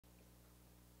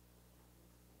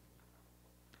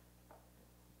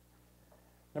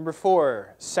Number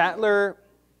 4, Sattler,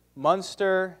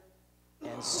 Münster,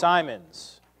 and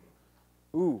Simons.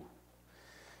 Ooh.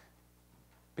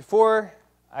 Before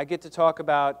I get to talk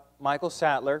about Michael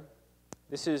Sattler,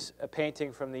 this is a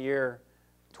painting from the year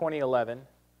 2011.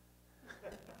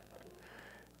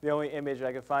 The only image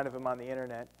I could find of him on the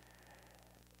internet.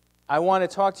 I want to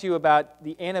talk to you about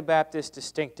the Anabaptist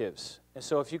distinctives. And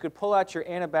so if you could pull out your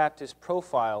Anabaptist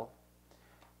profile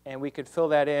and we could fill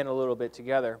that in a little bit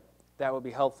together, that would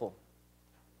be helpful.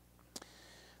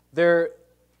 Their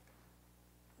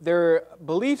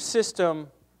belief system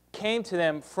came to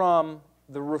them from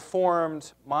the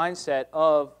Reformed mindset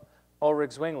of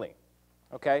Ulrich Zwingli.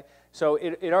 Okay? So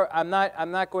I'm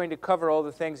not going to cover all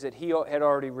the things that he had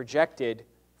already rejected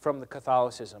from the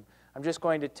Catholicism. I'm just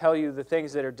going to tell you the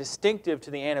things that are distinctive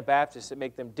to the Anabaptists that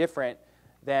make them different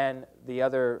than the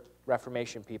other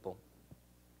Reformation people.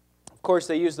 Of course,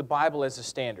 they use the Bible as a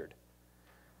standard.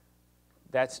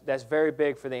 That's very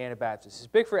big for the Anabaptists. It's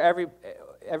big for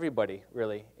everybody,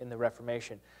 really, in the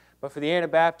Reformation. But for the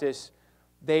Anabaptists,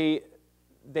 they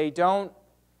don't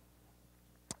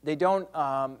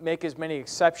make as many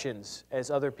exceptions as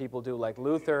other people do, like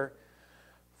Luther.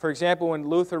 For example, when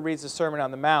Luther reads the Sermon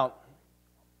on the Mount,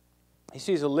 he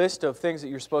sees a list of things that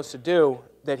you're supposed to do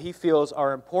that he feels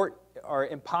are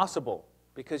impossible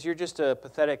because you're just a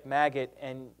pathetic maggot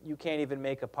and you can't even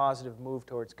make a positive move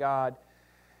towards God.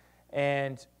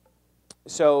 And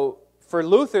so for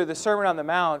Luther, the Sermon on the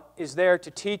Mount is there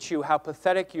to teach you how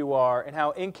pathetic you are and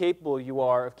how incapable you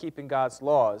are of keeping God's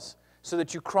laws so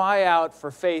that you cry out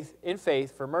for faith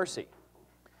for mercy.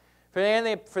 For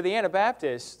the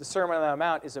Anabaptists, the Sermon on the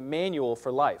Mount is a manual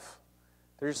for life.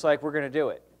 They're just like, we're going to do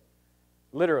it.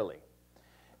 Literally.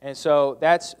 And so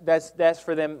that's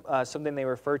for them something they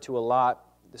refer to a lot,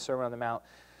 the Sermon on the Mount.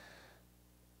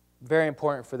 Very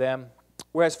important for them.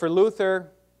 Whereas for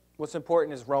Luther, what's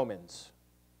important is Romans,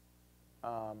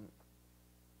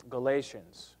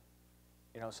 Galatians.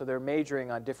 So they're majoring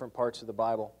on different parts of the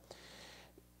Bible.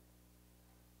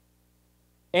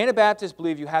 Anabaptists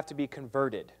believe you have to be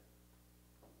converted.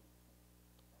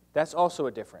 That's also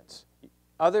a difference.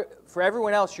 For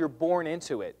everyone else, you're born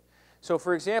into it. So,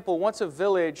 for example, once a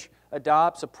village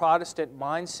adopts a Protestant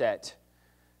mindset,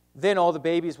 then all the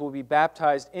babies will be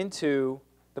baptized into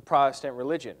the Protestant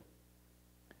religion.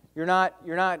 You're not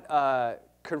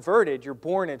converted, you're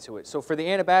born into it. So for the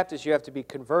Anabaptists, you have to be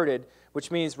converted, which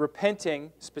means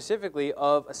repenting specifically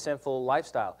of a sinful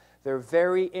lifestyle. They're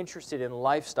very interested in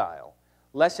lifestyle,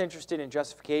 less interested in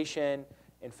justification,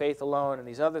 in faith alone, and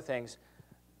these other things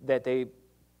that they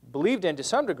believed in to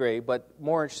some degree, but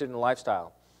more interested in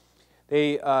lifestyle.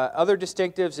 Other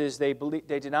distinctives is they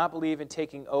did not believe in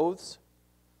taking oaths.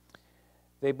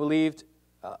 They believed,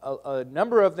 a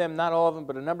number of them, not all of them,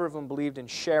 but a number of them believed in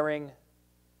sharing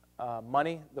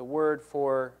money. The word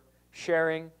for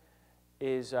sharing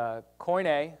is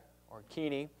koine, or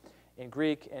kini, in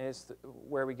Greek, and it's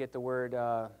where we get the word,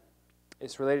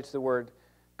 it's related to the word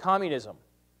communism.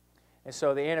 And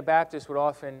so the Anabaptists would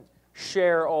often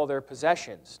share all their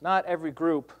possessions. Not every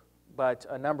group, but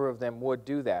a number of them would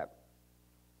do that.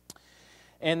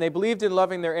 And they believed in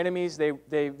loving their enemies.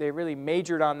 They really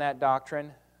majored on that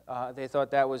doctrine. They thought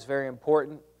that was very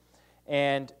important.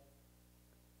 And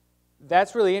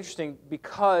that's really interesting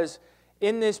because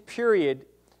in this period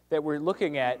that we're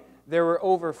looking at, there were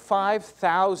over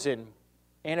 5,000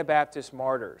 Anabaptist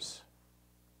martyrs.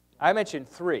 I mentioned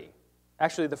 3.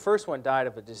 Actually, the first one died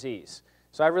of a disease.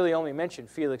 So I really only mentioned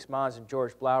Felix Manz and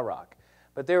George Blaurock.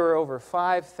 But there were over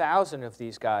 5,000 of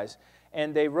these guys.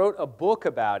 And they wrote a book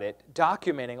about it,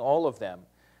 documenting all of them,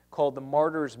 called The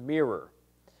Martyr's Mirror.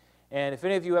 And if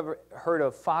any of you ever heard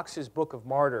of Fox's Book of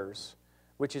Martyrs,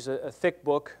 which is a thick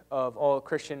book of all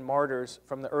Christian martyrs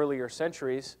from the earlier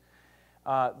centuries,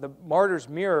 the Martyr's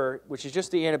Mirror, which is just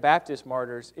the Anabaptist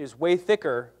martyrs, is way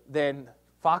thicker than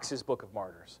Fox's Book of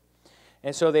Martyrs.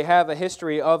 And so they have a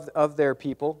history of their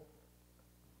people.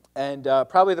 And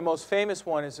probably the most famous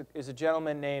one is a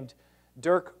gentleman named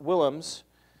Dirk Willems.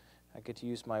 I get to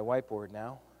use my whiteboard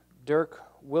now. Dirk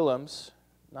Willems,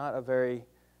 not a very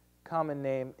common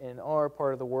name in our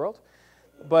part of the world.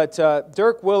 But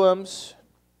Dirk Willems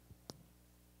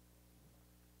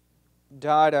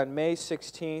died on May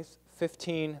 16th,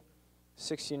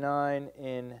 1569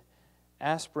 in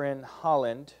Asperen,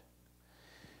 Holland.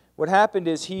 What happened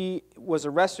is he was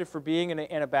arrested for being an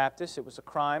Anabaptist. It was a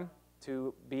crime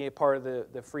to be a part of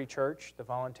the free church, the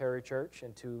voluntary church,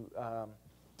 and to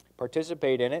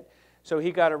participate in it. So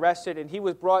he got arrested, and he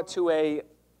was brought to a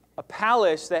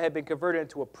palace that had been converted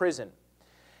into a prison.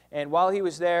 And while he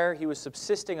was there, he was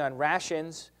subsisting on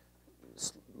rations,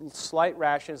 slight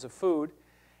rations of food,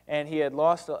 and he had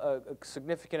lost a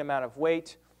significant amount of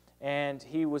weight, and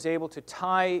he was able to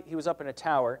tie, he was up in a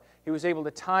tower, he was able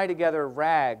to tie together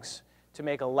rags to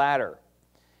make a ladder.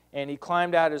 And he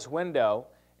climbed out his window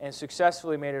and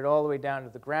successfully made it all the way down to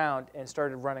the ground and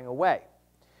started running away.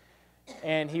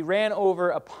 And he ran over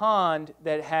a pond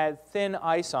that had thin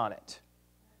ice on it.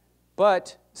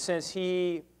 But since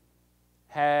he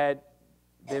had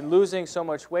been losing so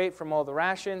much weight from all the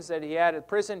rations that he had at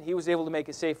prison, he was able to make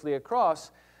it safely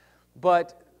across.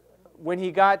 But when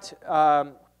he got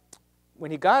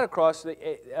across,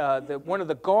 one of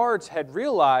the guards had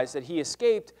realized that he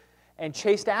escaped and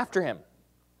chased after him,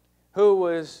 who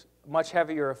was much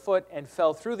heavier afoot and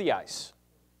fell through the ice,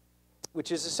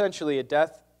 which is essentially a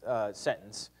death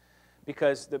sentence,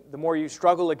 because the more you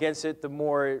struggle against it, the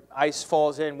more ice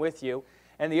falls in with you.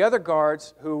 And the other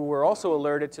guards, who were also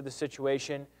alerted to the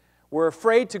situation, were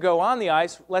afraid to go on the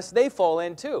ice lest they fall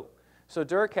in too. So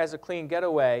Dirk has a clean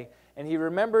getaway, and he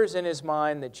remembers in his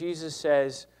mind that Jesus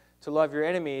says to love your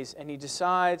enemies, and he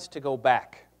decides to go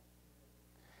back.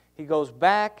 He goes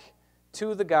back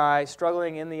to the guy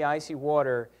struggling in the icy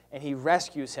water, and he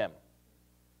rescues him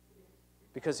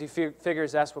because he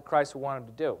figures that's what Christ would want him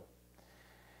to do.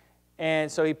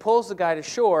 And so he pulls the guy to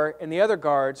shore, and the other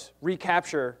guards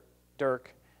recapture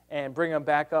Dirk and bring him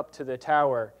back up to the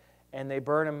tower, and they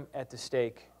burn him at the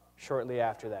stake shortly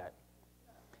after that.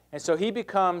 And so he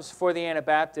becomes, for the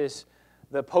Anabaptists,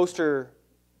 the poster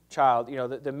child,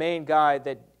 the main guy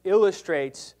that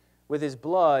illustrates with his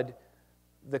blood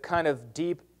the kind of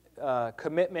deep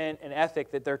commitment and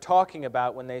ethic that they're talking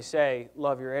about when they say,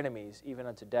 love your enemies, even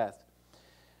unto death.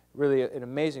 Really an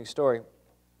amazing story.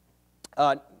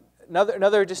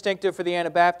 Another distinctive for the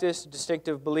Anabaptist,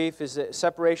 distinctive belief, is the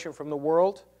separation from the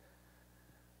world.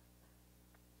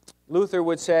 Luther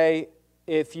would say,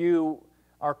 if you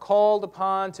are called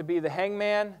upon to be the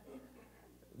hangman,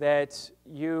 that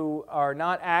you are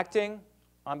not acting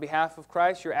on behalf of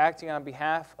Christ, you're acting on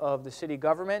behalf of the city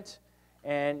government,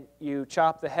 and you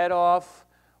chop the head off,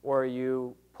 or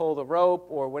you pull the rope,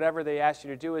 or whatever they ask you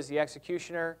to do as the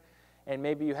executioner, and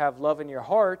maybe you have love in your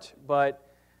heart, but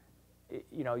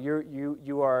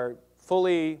you are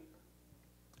fully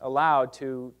allowed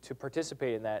to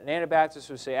participate in that. And Anabaptists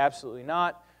would say, absolutely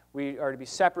not. We are to be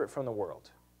separate from the world.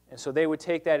 And so they would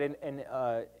take that in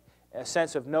a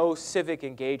sense of no civic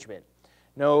engagement,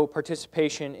 no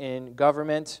participation in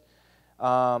government,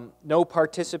 no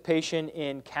participation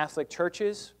in Catholic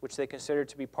churches, which they considered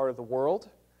to be part of the world,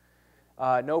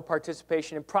 no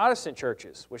participation in Protestant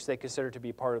churches, which they considered to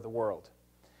be part of the world.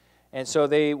 And so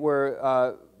they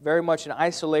were very much had an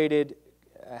isolated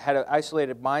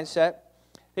mindset.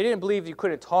 They didn't believe you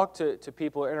couldn't talk to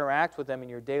people or interact with them in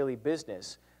your daily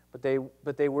business, but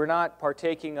they were not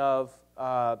partaking of,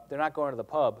 they're not going to the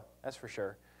pub, that's for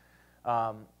sure.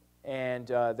 And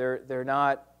they're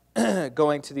not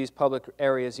going to these public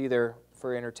areas either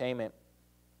for entertainment.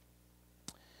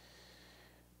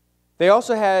 They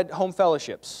also had home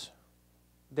fellowships.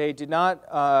 They did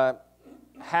not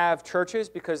have churches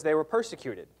because they were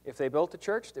persecuted. If they built a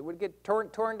church, they would get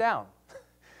torn down.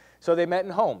 So they met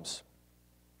in homes.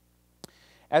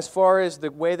 As far as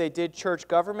the way they did church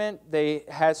government, they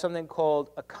had something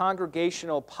called a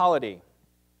congregational polity.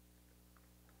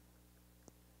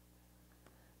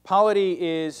 Polity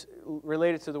is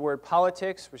related to the word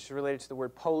politics, which is related to the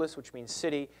word polis, which means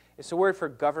city. It's a word for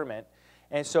government.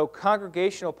 And so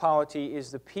congregational polity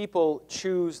is the people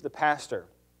choose the pastor.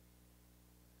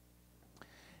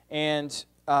 And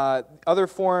other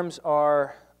forms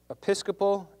are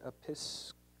episcopal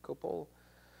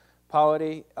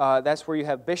polity. That's where you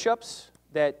have bishops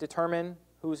that determine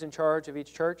who's in charge of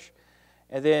each church.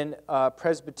 And then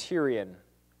Presbyterian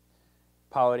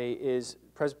polity is,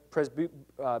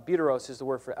 presbyteros is the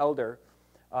word for elder.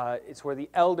 It's where the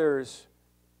elders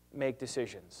make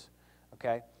decisions.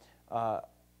 Okay?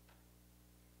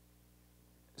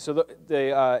 So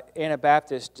the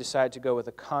Anabaptists decided to go with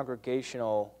a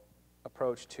congregational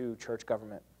approach to church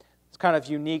government. It's kind of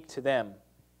unique to them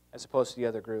as opposed to the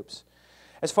other groups.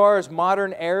 As far as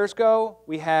modern heirs go,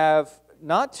 we have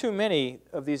not too many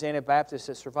of these Anabaptists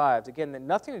that survived. Again,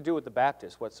 nothing to do with the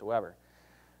Baptists whatsoever.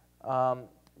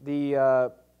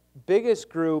 The biggest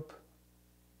group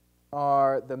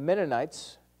are the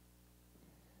Mennonites,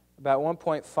 about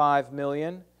 1.5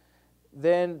 million.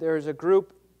 Then there's a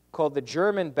group called the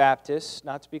German Baptists,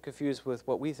 not to be confused with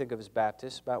what we think of as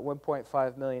Baptists, about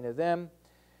 1.5 million of them.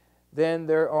 Then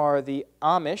there are the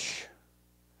Amish,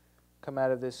 come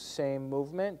out of this same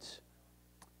movement,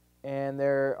 and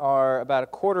there are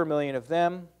about 250,000 of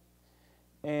them.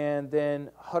 And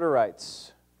then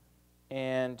Hutterites,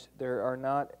 and there are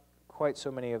not quite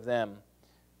so many of them.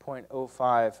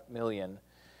 0.05 million.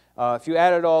 If you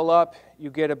add it all up, you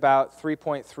get about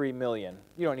 3.3 million.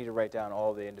 You don't need to write down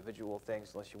all the individual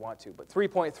things unless you want to, but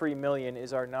 3.3 million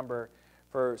is our number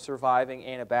for surviving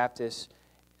Anabaptists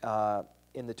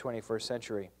in the 21st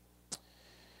century.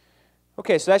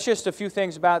 Okay, so that's just a few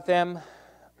things about them.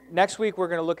 Next week we're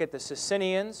going to look at the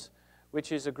Socinians,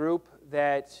 which is a group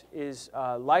that is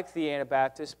like the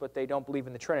Anabaptists, but they don't believe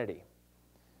in the Trinity.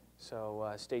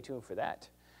 So stay tuned for that.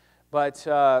 But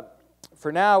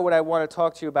for now, what I want to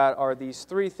talk to you about are these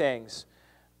three things.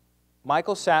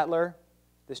 Michael Sattler,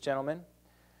 this gentleman,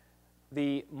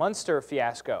 the Münster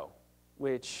fiasco,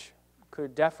 which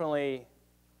could definitely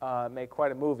make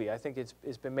quite a movie. I think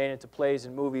it's been made into plays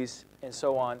and movies and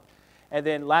so on. And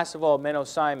then last of all, Menno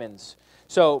Simons.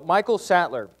 So Michael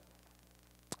Sattler,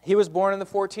 he was born in the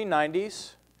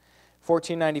 1490s,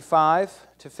 1495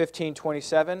 to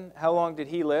 1527. How long did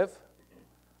he live?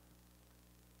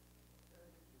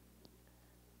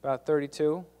 About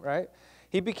 32, right?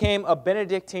 He became a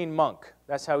Benedictine monk.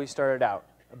 That's how he started out,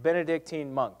 a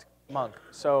Benedictine monk.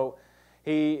 So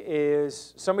he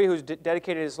is somebody who's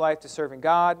dedicated his life to serving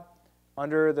God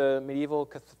under the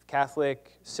medieval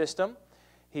Catholic system.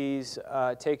 He's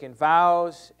taken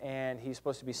vows, and he's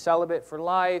supposed to be celibate for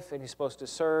life, and he's supposed to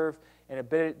serve in a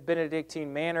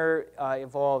Benedictine manner.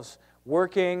 Involves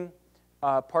working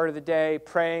part of the day,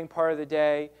 praying part of the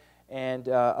day, and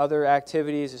other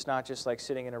activities. It's not just like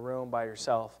sitting in a room by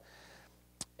yourself.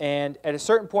 And at a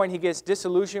certain point, he gets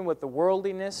disillusioned with the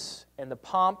worldliness and the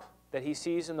pomp that he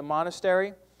sees in the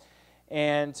monastery.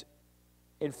 And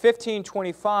in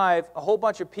 1525, a whole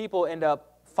bunch of people end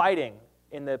up fighting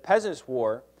in the Peasants'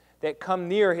 War that come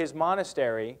near his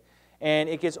monastery, and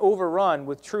it gets overrun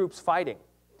with troops fighting.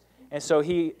 And so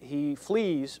he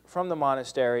flees from the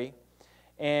monastery,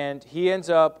 and he ends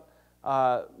up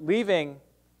leaving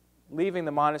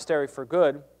the monastery for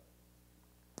good,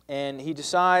 and he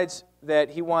decides that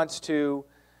he wants to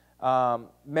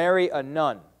marry a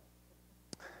nun.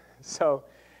 So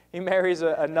he marries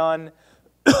a nun.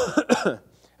 I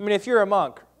mean, if you're a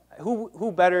monk,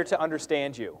 who better to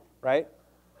understand you, right?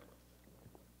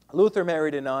 Luther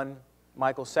married a nun.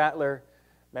 Michael Sattler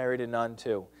married a nun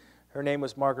too. Her name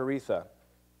was Margaretha.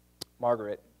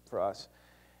 Margaret for us.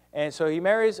 And so he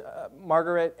marries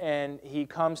Margaret, and he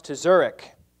comes to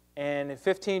Zurich. And in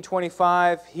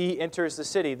 1525, he enters the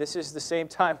city. This is the same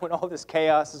time when all this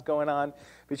chaos is going on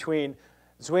between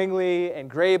Zwingli and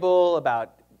Grabel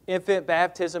about infant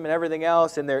baptism and everything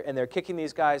else, and they're kicking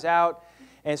these guys out.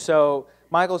 And so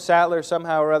Michael Sattler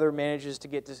somehow or other manages to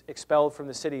get expelled from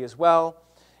the city as well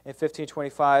in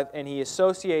 1525, and he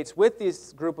associates with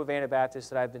this group of Anabaptists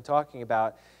that I've been talking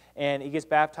about, and he gets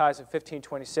baptized in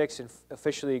 1526 and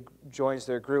officially joins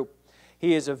their group.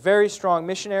 He is a very strong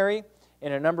missionary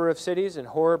in a number of cities, in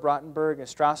Horb, Rottenburg, and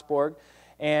Strasbourg,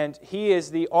 and he is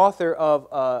the author of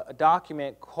a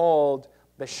document called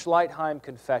the Schleitheim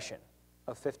Confession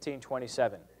of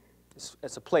 1527.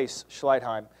 It's a place,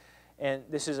 Schleitheim, and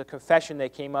this is a confession they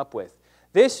came up with.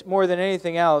 This, more than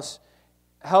anything else,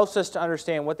 helps us to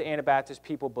understand what the Anabaptist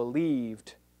people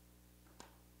believed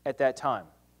at that time.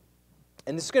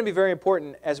 And this is going to be very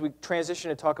important as we transition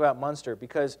to talk about Münster,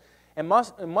 because in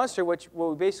Münster, what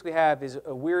we basically have is a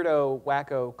weirdo,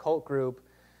 wacko cult group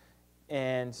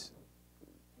and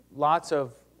lots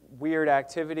of weird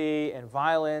activity and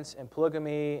violence and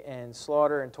polygamy and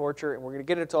slaughter and torture, and we're going to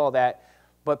get into all that.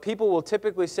 But people will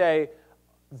typically say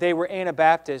they were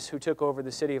Anabaptists who took over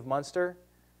the city of Münster.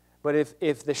 But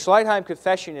if the Schleitheim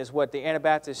Confession is what the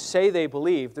Anabaptists say they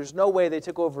believe, there's no way they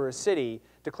took over a city,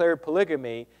 declared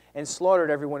polygamy, and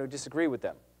slaughtered everyone who disagreed with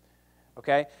them.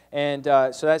 Okay? And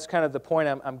so that's kind of the point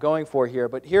I'm going for here.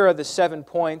 But here are the 7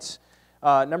 points.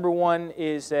 Number 1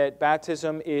 is that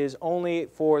baptism is only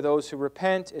for those who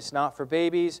repent. It's not for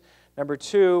babies. Number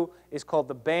 2 is called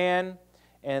the ban.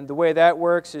 And the way that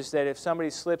works is that if somebody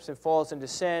slips and falls into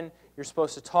sin, you're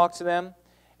supposed to talk to them.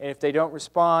 And if they don't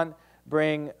respond,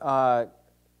 bring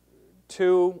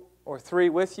 2 or 3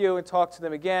 with you and talk to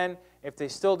them again. If they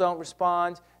still don't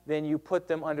respond, then you put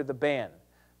them under the ban.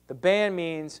 The ban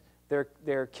means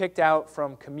they're kicked out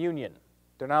from communion.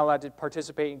 They're not allowed to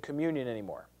participate in communion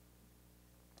anymore.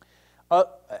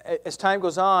 As time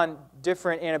goes on,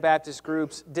 different Anabaptist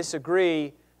groups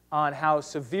disagree on how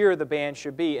severe the ban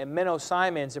should be. And Menno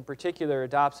Simons, in particular,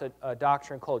 adopts a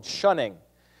doctrine called shunning,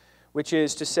 which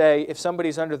is to say if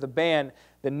somebody's under the ban,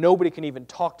 then nobody can even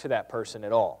talk to that person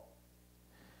at all.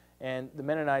 And the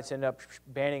Mennonites end up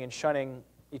banning and shunning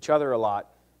each other a lot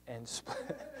and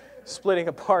splitting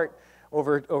apart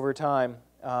over time.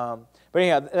 But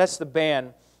anyhow, that's the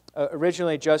ban.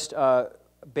 Originally just a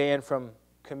ban from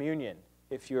communion.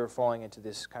 if you're falling into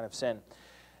this kind of sin.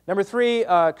 Number 3,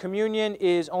 communion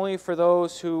is only for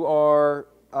those who are,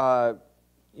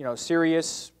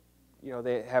 serious,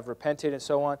 they have repented and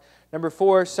so on. Number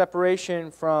 4,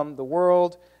 separation from the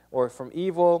world or from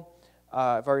evil.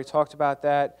 I've already talked about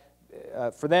that.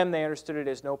 For them, they understood it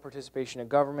as no participation in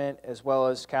government, as well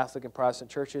as Catholic and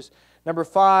Protestant churches. Number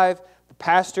 5, the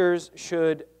pastors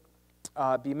should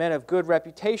be men of good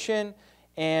reputation,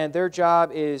 and their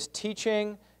job is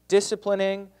teaching,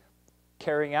 disciplining,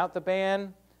 carrying out the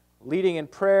ban, leading in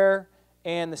prayer,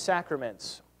 and the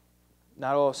sacraments.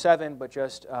 Not all 7, but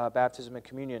just baptism and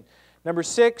communion. Number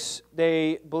 6,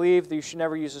 they believe that you should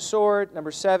never use a sword.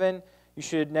 Number 7, you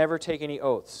should never take any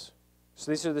oaths.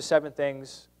 So these are the 7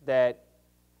 things that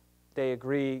they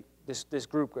agree, this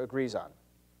group agrees on.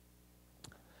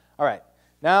 All right,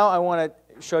 now I want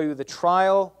to show you the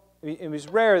trial. It was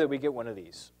rare that we get one of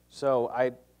these, so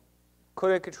I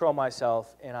couldn't control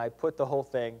myself, and I put the whole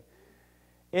thing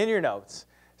in your notes.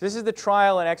 This is the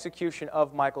trial and execution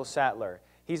of Michael Sattler.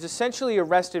 He's essentially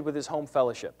arrested with his home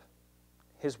fellowship.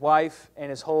 His wife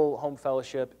and his whole home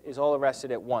fellowship is all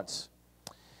arrested at once.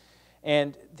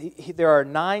 And there are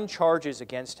 9 charges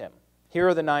against him. Here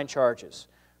are the 9 charges.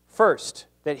 First,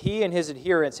 that he and his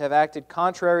adherents have acted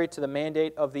contrary to the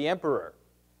mandate of the emperor.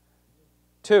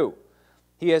 2,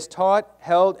 he has taught,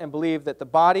 held, and believed that the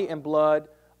body and blood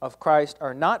of Christ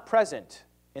are not present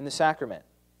in the sacrament.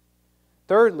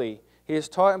 Thirdly, he has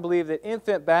taught and believed that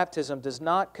infant baptism does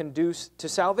not conduce to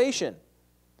salvation.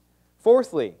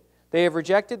 Fourthly, they have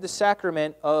rejected the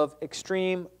sacrament of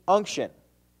extreme unction,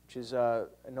 which is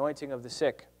anointing of the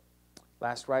sick.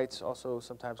 Last rites, also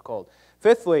sometimes called.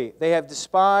 Fifthly, they have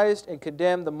despised and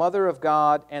condemned the Mother of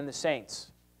God and the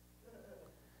saints.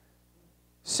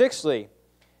 Sixthly,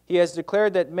 he has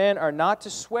declared that men are not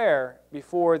to swear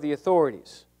before the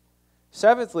authorities.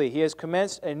 Seventhly, he has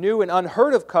commenced a new and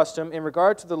unheard of custom in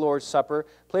regard to the Lord's Supper,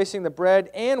 placing the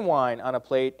bread and wine on a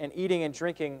plate and eating and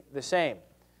drinking the same.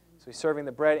 So he's serving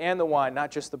the bread and the wine, not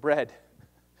just the bread.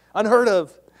 Unheard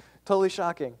of. Totally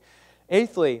shocking.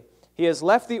 Eighthly, he has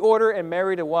left the order and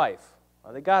married a wife.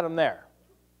 Well, they got him there.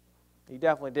 He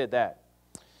definitely did that.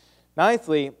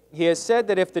 Ninthly, he has said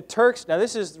that if the Turks, now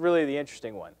this is really the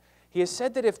interesting one. He has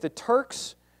said that if the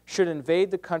Turks should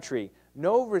invade the country,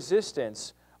 no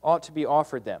resistance ought to be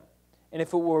offered them. And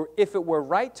if it were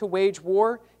right to wage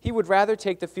war, he would rather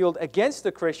take the field against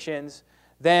the Christians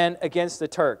than against the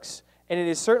Turks. And it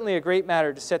is certainly a great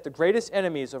matter to set the greatest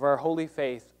enemies of our holy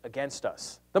faith against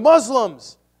us. The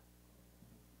Muslims!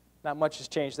 Not much has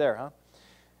changed there, huh?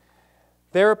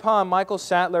 Thereupon, Michael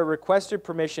Sattler requested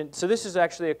permission. So this is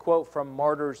actually a quote from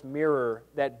Martyr's Mirror,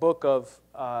 that book of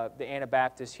the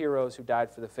Anabaptist heroes who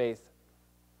died for the faith.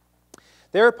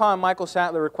 Thereupon, Michael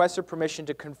Sattler requested permission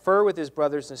to confer with his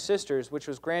brothers and sisters, which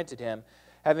was granted him.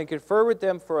 Having conferred with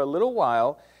them for a little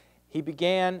while, he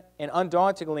began and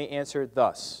undauntedly answered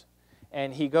thus.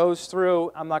 And he goes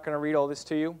through, I'm not going to read all this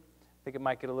to you. I think it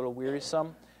might get a little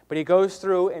wearisome. But he goes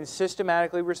through and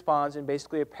systematically responds in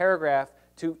basically a paragraph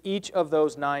to each of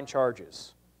those 9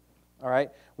 charges. All right?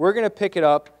 We're going to pick it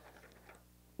up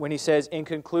when he says, in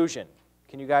conclusion.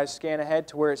 Can you guys scan ahead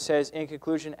to where it says, in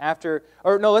conclusion, after...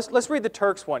 Or no, let's read the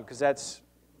Turks one, because that's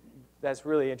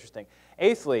really interesting.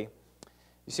 Eighthly,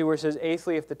 you see where it says,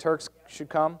 eighthly, if the Turks should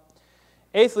come?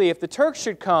 Eighthly, if the Turks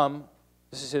should come,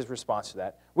 this is his response to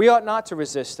that, we ought not to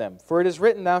resist them, for it is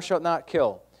written, thou shalt not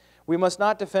kill. We must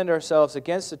not defend ourselves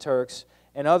against the Turks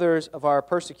and others of our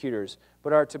persecutors,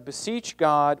 but are to beseech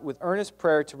God with earnest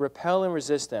prayer to repel and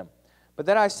resist them. But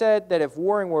then I said that if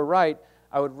warring were right,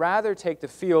 I would rather take the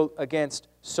field against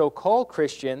so-called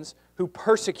Christians who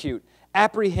persecute,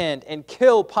 apprehend, and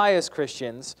kill pious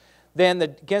Christians than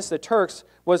against the Turks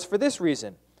was for this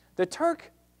reason. The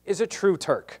Turk is a true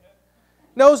Turk,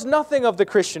 knows nothing of the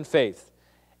Christian faith,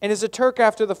 and is a Turk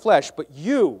after the flesh. But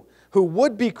you, who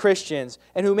would be Christians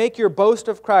and who make your boast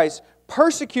of Christ,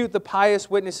 persecute the pious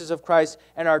witnesses of Christ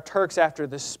and are Turks after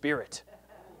the Spirit.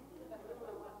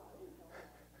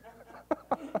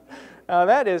 Now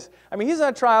that is, he's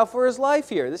on trial for his life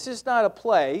here. This is not a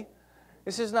play.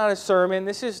 This is not a sermon.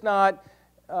 This is not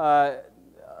a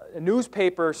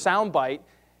newspaper soundbite.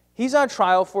 He's on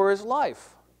trial for his life.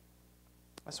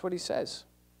 That's what he says.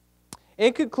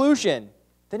 In conclusion,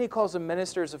 then he calls them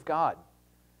ministers of God.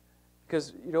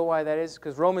 Because you know why that is?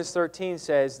 Because Romans 13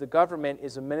 says the government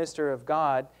is a minister of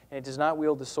God and it does not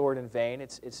wield the sword in vain.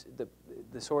 It's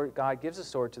the sword, God gives a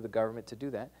sword to the government to do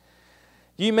that.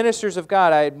 Ye ministers of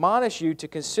God, I admonish you to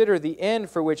consider the end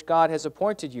for which God has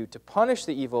appointed you, to punish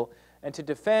the evil and to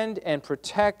defend and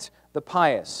protect the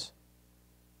pious.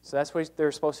 So that's what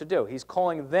they're supposed to do. He's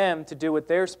calling them to do what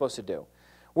they're supposed to do.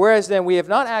 Whereas then we have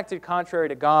not acted contrary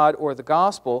to God or the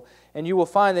gospel, and you will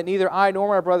find that neither I nor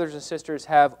my brothers and sisters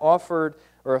have offered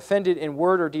or offended in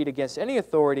word or deed against any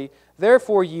authority.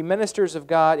 Therefore, ye ministers of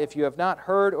God, if you have not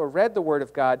heard or read the word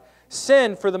of God,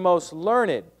 send for the most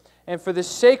learned and for the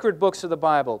sacred books of the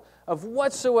Bible, of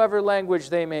whatsoever language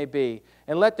they may be,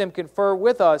 and let them confer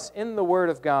with us in the word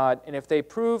of God. And if they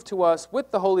prove to us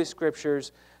with the Holy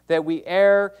Scriptures that we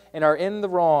err and are in the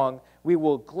wrong, we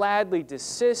will gladly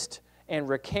desist and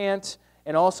recant,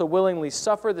 and also willingly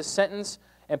suffer the sentence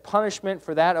and punishment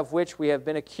for that of which we have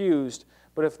been accused.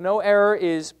 But if no error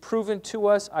is proven to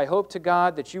us, I hope to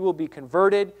God that you will be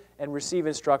converted and receive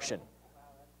instruction.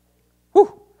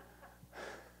 Whew.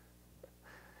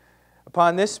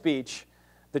 Upon this speech,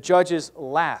 the judges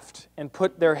laughed and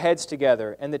put their heads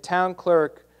together, and the town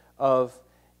clerk of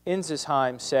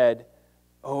Schleitheim said,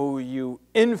 "O you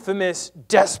infamous,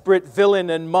 desperate villain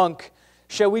and monk,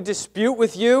 shall we dispute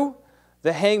with you?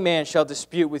 The hangman shall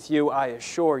dispute with you, I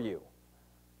assure you."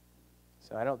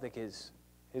 So I don't think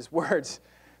his words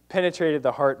penetrated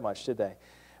the heart much, did they?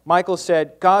 Michael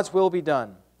said, "God's will be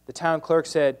done." The town clerk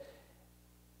said,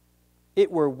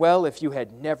 "It were well if you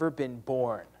had never been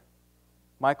born."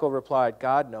 Michael replied,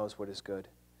 "God knows what is good."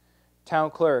 Town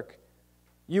clerk,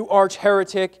 "You arch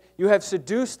heretic, you have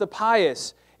seduced the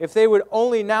pious. If they would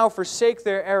only now forsake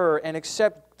their error and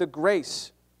accept the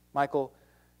grace." Michael,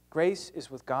 "Grace is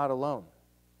with God alone."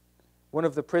 One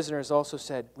of the prisoners also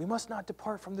said, "We must not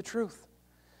depart from the truth."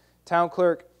 Town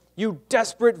clerk, "You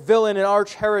desperate villain and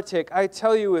arch heretic, I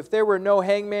tell you, if there were no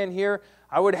hangman here,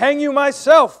 I would hang you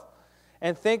myself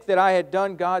and think that I had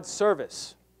done God's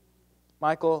service."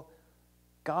 Michael,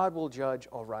 "God will judge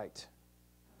all right."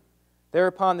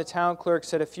 Thereupon the town clerk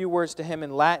said a few words to him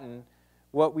in Latin,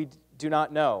 what we do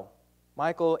not know.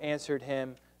 Michael answered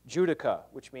him, "Judica,"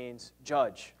 which means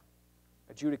judge,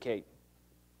 adjudicate.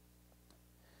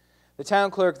 The town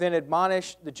clerk then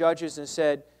admonished the judges and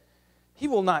said, "He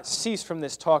will not cease from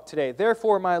this talk today.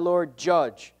 Therefore, my lord,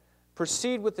 judge,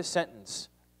 proceed with the sentence.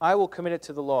 I will commit it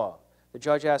to the law." The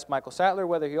judge asked Michael Sattler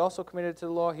whether he also committed it to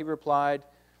the law. He replied,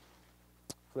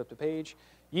 flip the page,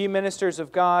 "Ye ministers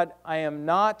of God, I am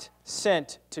not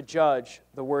sent to judge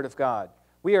the word of God.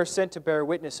 We are sent to bear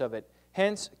witness of it.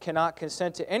 Hence cannot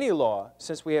consent to any law,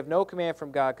 since we have no command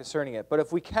from God concerning it. But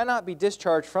if we cannot be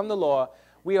discharged from the law,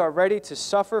 we are ready to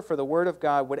suffer for the word of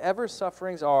God, whatever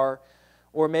sufferings are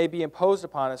or may be imposed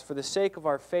upon us for the sake of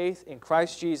our faith in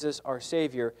Christ Jesus our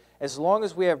Savior, as long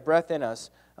as we have breath in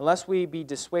us, unless we be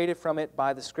dissuaded from it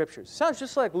by the Scriptures." It sounds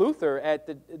just like Luther at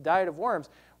the Diet of Worms,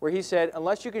 where he said,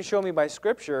 "Unless you can show me by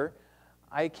Scripture,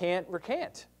 I can't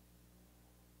recant."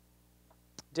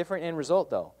 Different end result,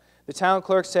 though. The town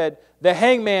clerk said, "The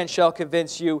hangman shall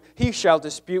convince you. He shall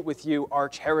dispute with you,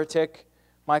 arch heretic."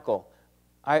 Michael,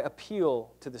 "I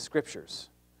appeal to the Scriptures."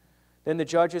 Then the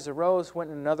judges arose, went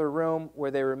in another room,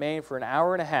 where they remained for an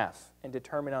hour and a half, and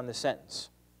determined on the sentence.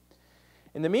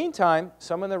 In the meantime,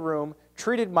 some in the room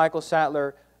treated Michael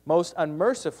Sattler most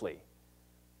unmercifully,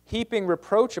 heaping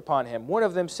reproach upon him. One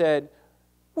of them said,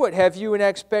 "What have you in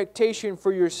expectation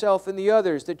for yourself and the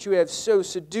others, that you have so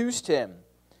seduced him?"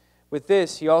 With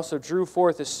this he also drew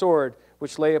forth a sword,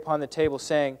 which lay upon the table,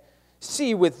 saying,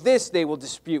 "See, with this they will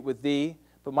dispute with thee."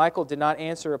 But Michael did not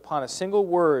answer upon a single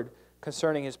word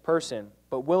concerning his person,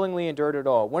 but willingly endured it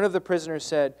all. One of the prisoners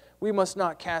said, "We must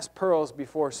not cast pearls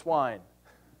before swine."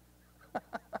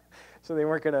 So they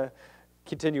weren't going to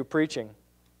continue preaching.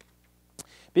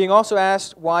 Being also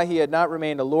asked why he had not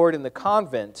remained a lord in the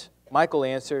convent, Michael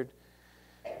answered,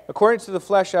 "According to the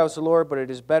flesh I was a lord, but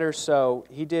it is better so."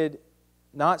 He did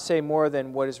not say more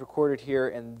than what is recorded here,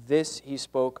 and this he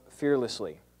spoke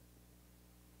fearlessly.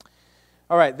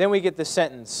 All right, then we get the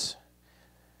sentence.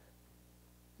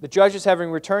 The judges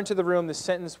having returned to the room, the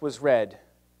sentence was read.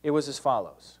 It was as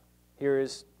follows. Here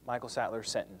is Michael Sattler's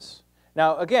sentence.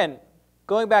 Now, again,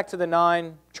 going back to the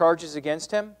 9 charges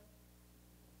against him,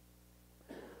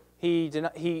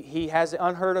 he has the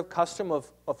unheard of custom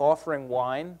of offering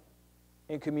wine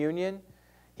in communion.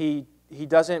 He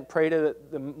doesn't pray to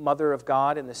the Mother of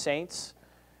God and the saints.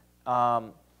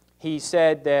 He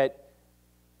said that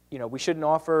we shouldn't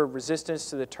offer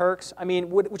resistance to the Turks. I mean,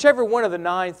 whichever one of the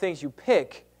 9 things you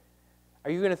pick, are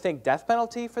you going to think death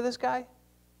penalty for this guy?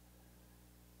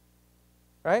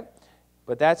 Right?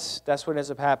 But that's what ends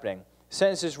up happening.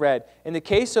 Sentence is read. In the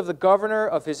case of the governor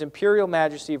of His Imperial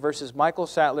Majesty versus Michael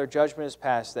Sattler, judgment is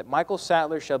passed that Michael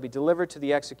Sattler shall be delivered to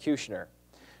the executioner,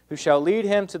 who shall lead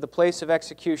him to the place of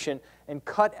execution and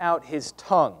cut out his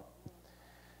tongue.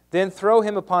 Then throw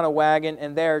him upon a wagon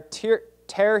and there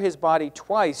tear his body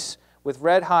twice with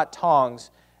red-hot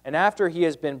tongs, And after he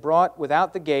has been brought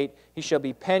without the gate, he shall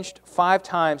be pinched 5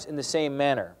 times in the same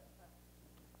manner.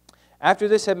 After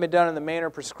this had been done in the manner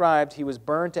prescribed, he was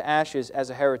burned to ashes as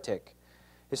a heretic.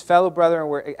 His fellow brethren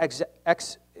were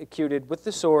executed with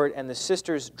the sword, and the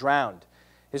sisters drowned.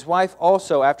 His wife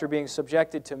also, after being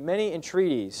subjected to many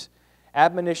entreaties,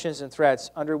 admonitions, and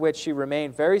threats, under which she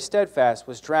remained very steadfast,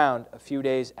 was drowned a few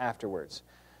days afterwards.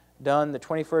 Done the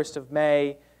 21st of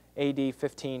May, A.D.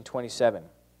 1527.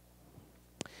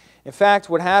 In fact,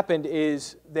 what happened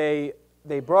is they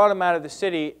brought him out of the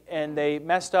city, and they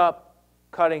messed up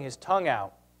cutting his tongue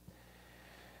out.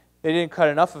 They didn't cut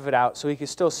enough of it out so he could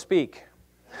still speak.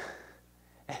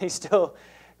 And he still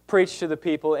preached to the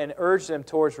people and urged them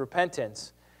towards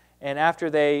repentance. And after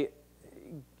they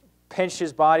pinched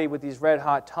his body with these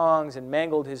red-hot tongues and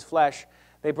mangled his flesh,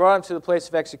 they brought him to the place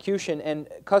of execution. And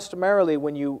customarily,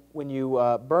 when you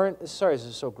burn, sorry, this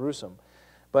is so gruesome,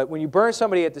 but when you burn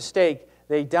somebody at the stake,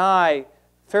 they die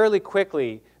fairly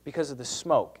quickly because of the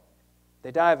smoke.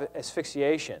 They die of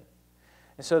asphyxiation.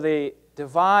 And so they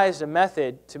devised a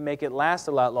method to make it last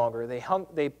a lot longer.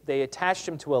 They attached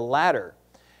him to a ladder,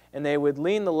 and they would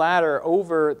lean the ladder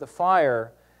over the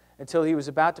fire until he was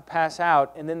about to pass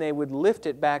out, and then they would lift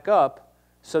it back up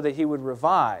so that he would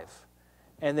revive,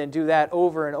 and then do that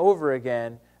over and over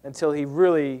again until he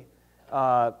really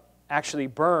actually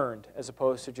burned as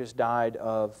opposed to just died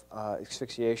of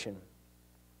asphyxiation.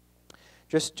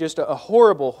 Just a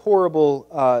horrible,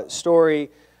 horrible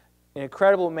story. An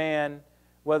incredible man.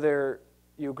 Whether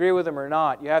you agree with him or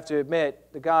not, you have to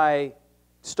admit the guy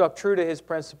stuck true to his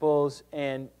principles,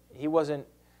 and he wasn't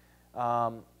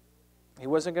going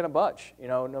to budge. You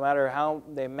know, no matter how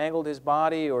they mangled his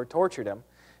body or tortured him,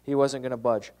 he wasn't going to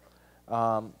budge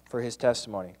for his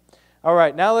testimony. All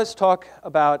right, now let's talk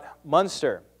about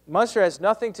Münster. Münster has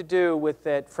nothing to do with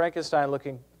that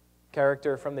Frankenstein-looking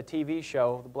character from the TV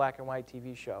show, the black and white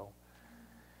TV show.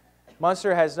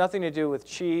 Münster has nothing to do with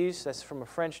cheese. That's from a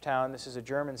French town. This is a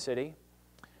German city.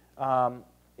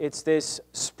 It's this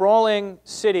sprawling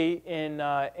city in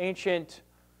ancient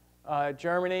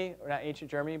Germany, or not ancient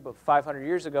Germany, but 500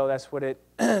 years ago. That's what it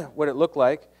what it looked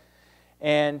like,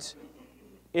 and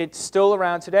it's still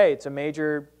around today. It's a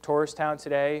major tourist town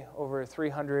today. Over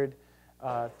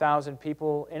 300,000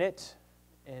 people in it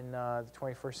in the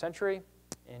 21st century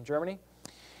in Germany,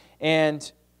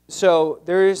 and so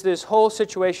there is this whole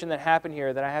situation that happened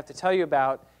here that I have to tell you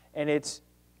about, and it's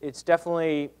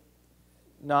definitely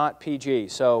not PG.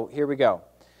 So here we go.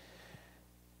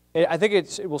 I think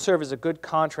it will serve as a good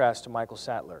contrast to Michael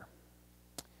Sattler.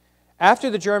 After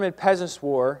the German Peasants'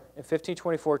 War in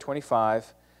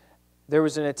 1524-25, there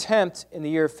was an attempt in the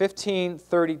year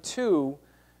 1532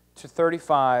 to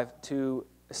 35 to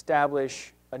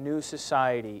establish a new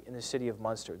society in the city of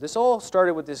Münster. This all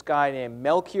started with this guy named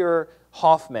Melchior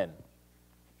Hoffman.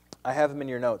 I have him in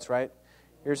your notes, right?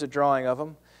 Here's a drawing of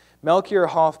him. Melchior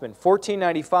Hoffman,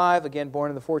 1495, again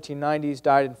born in the 1490s,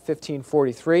 died in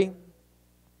 1543.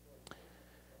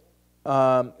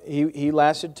 He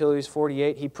lasted until he was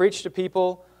 48. He preached to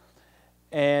people,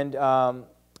 and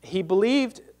he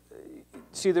believed.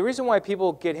 See, the reason why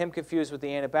people get him confused with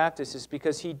the Anabaptists is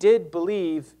because he did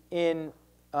believe in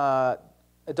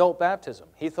adult baptism.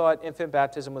 He thought infant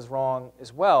baptism was wrong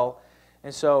as well,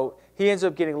 and so he ends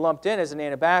up getting lumped in as an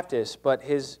Anabaptist, but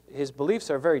his beliefs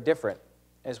are very different,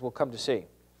 as we'll come to see.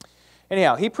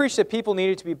 Anyhow, he preached that people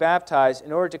needed to be baptized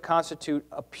in order to constitute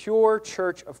a pure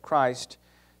church of Christ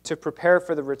to prepare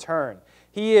for the return.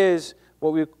 He is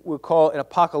what we would call an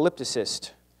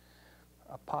apocalypticist.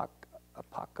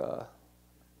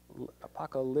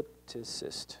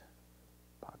 Apocalypticist.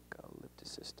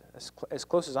 As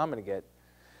close as I'm going to get.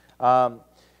 I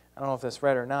don't know if that's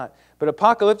right or not. But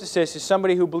apocalypticist is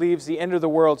somebody who believes the end of the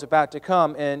world's about to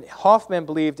come. And Hoffman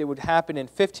believed it would happen in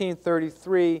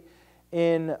 1533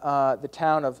 in the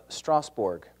town of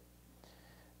Strasbourg,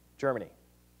 Germany.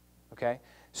 Okay?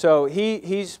 So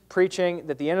he's preaching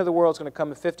that the end of the world is going to come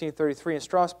in 1533 in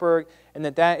Strasbourg, and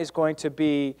that is going to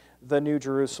be the New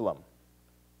Jerusalem.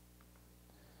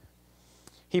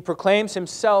 He proclaims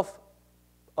himself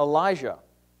Elijah,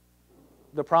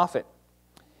 the prophet.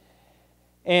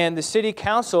 And the city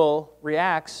council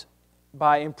reacts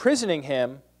by imprisoning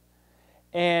him,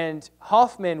 and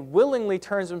Hoffman willingly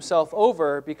turns himself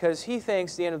over because he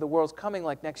thinks the end of the world's coming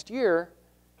like next year,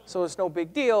 so it's no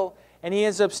big deal, and he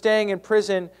ends up staying in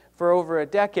prison for over a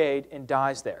decade and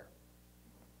dies there.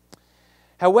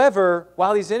 However,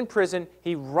 while he's in prison,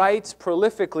 he writes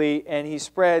prolifically and he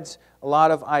spreads a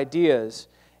lot of ideas,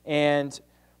 and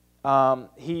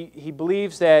he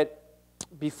believes that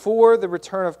before the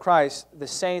return of Christ, the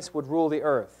saints would rule the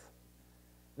earth.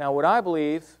 Now, what I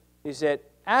believe is that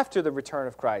after the return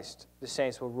of Christ, the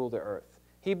saints will rule the earth.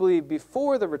 He believed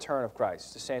before the return of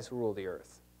Christ, the saints will rule the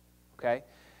earth. Okay?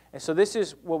 And so this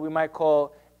is what we might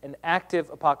call an active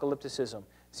apocalypticism.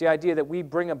 It's the idea that we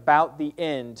bring about the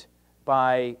end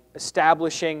by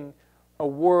establishing a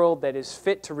world that is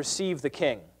fit to receive the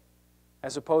king,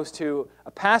 as opposed to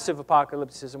a passive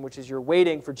apocalypticism, which is you're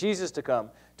waiting for Jesus to come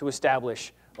to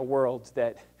establish a world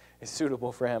that is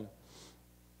suitable for him.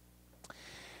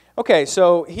 Okay,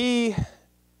 so he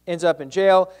ends up in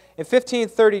jail. In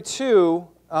 1532,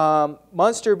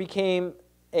 Münster became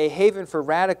a haven for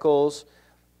radicals,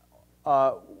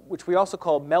 which we also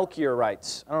call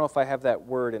Melchiorites. I don't know if I have that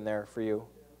word in there for you.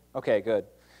 Okay, good.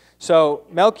 So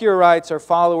Melchiorites are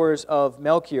followers of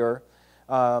Melchior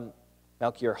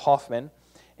Hoffman,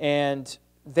 and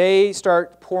they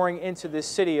start pouring into this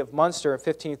city of Münster in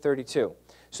 1532.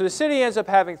 So the city ends up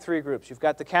having three groups. You've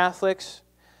got the Catholics,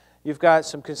 you've got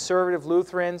some conservative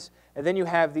Lutherans, and then you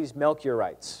have these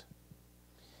Melchiorites.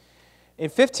 In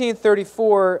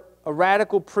 1534, a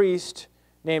radical priest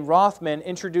named Rothman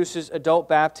introduces adult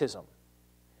baptism.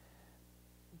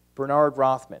 Bernard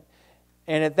Rothman.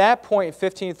 And at that point in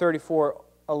 1534,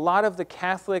 a lot of the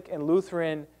Catholic and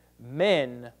Lutheran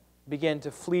men begin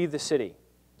to flee the city.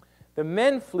 The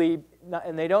men flee,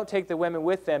 and they don't take the women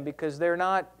with them because they're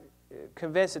not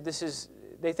convinced that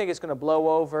they think it's going to blow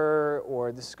over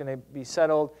or this is going to be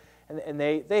settled. And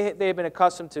they've been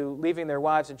accustomed to leaving their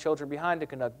wives and children behind to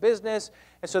conduct business.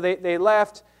 And so they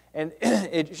left, and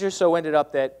it just so ended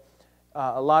up that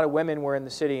a lot of women were in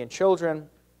the city and children.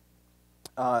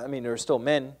 I mean, there were still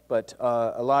men, but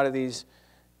a lot of these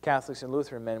Catholics and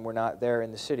Lutheran men were not there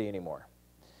in the city anymore.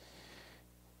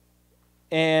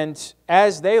 And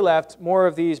as they left, more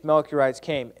of these Melchiorites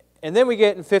came. And then we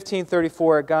get in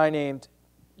 1534 a guy named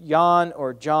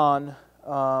John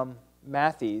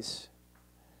Matthees.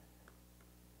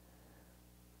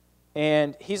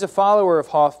 And he's a follower of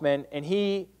Hoffman, and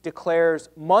he declares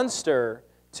Münster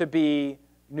to be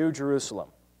New Jerusalem.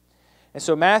 And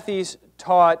so Matthees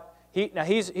taught,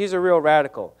 he's a real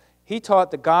radical. He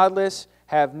taught the godless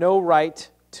have no right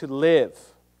to live.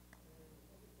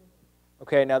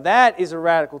 Okay, now that is a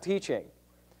radical teaching.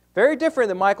 Very different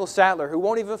than Michael Sattler, who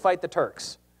won't even fight the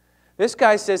Turks. This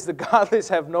guy says the godless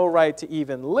have no right to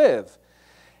even live.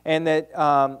 And that,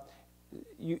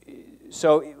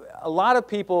 so a lot of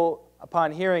people,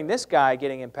 upon hearing this guy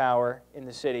getting in power in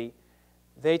the city,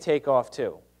 they take off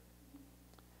too.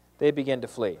 They begin to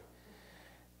flee.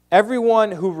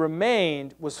 Everyone who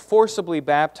remained was forcibly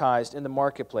baptized in the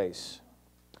marketplace.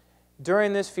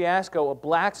 During this fiasco, a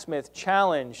blacksmith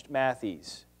challenged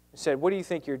Matthees. He said, "What do you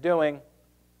think you're doing?"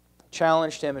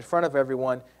 Challenged him in front of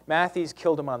everyone. Matthees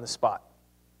killed him on the spot.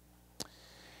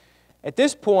 At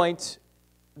this point,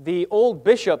 the old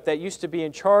bishop that used to be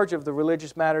in charge of the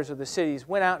religious matters of the cities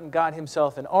went out and got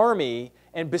himself an army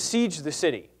and besieged the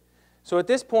city. So at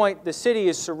this point, the city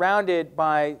is surrounded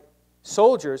by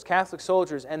soldiers, Catholic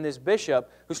soldiers, and this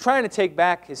bishop who's trying to take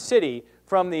back his city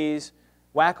from these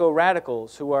wacko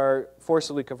radicals who are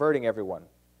forcibly converting everyone.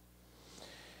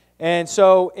 And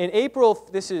so in April,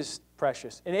 this is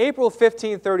precious, in April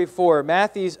 1534,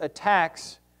 Matthees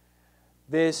attacks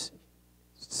this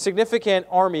significant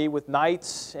army with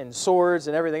knights and swords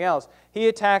and everything else. He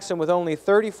attacks them with only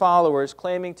 30 followers,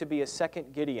 claiming to be a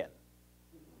second Gideon.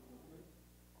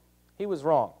 He was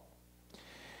wrong.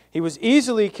 He was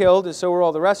easily killed, and so were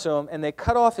all the rest of them, and they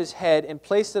cut off his head and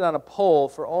placed it on a pole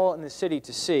for all in the city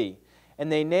to see.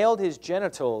 And they nailed his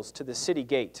genitals to the city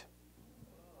gate.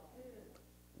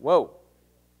 Whoa.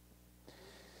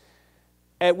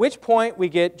 At which point we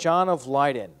get John of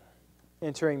Leyden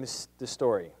entering the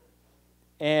story.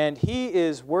 And he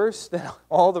is worse than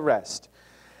all the rest.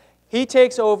 He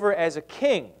takes over as a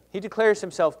king. He declares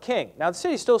himself king. Now the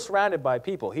city's still surrounded by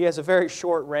people. He has a very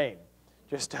short reign,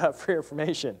 just for your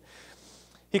information.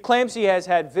 He claims he has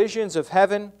had visions of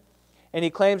heaven, and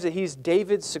he claims that he's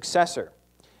David's successor.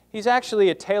 He's actually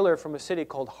a tailor from a city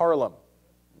called Harlem,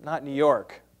 not New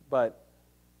York, but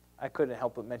I couldn't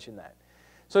help but mention that.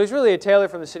 So he's really a tailor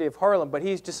from the city of Harlem, but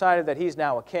he's decided that he's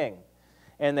now a king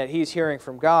and that he's hearing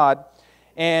from God.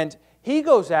 And he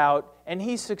goes out and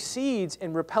he succeeds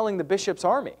in repelling the bishop's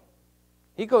army.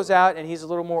 He goes out and he's a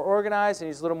little more organized and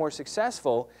he's a little more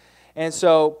successful. And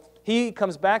so he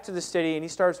comes back to the city and he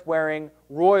starts wearing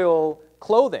royal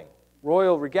clothing.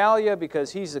 Royal regalia,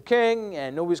 because he's the king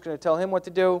and nobody's going to tell him what to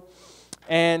do.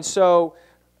 And so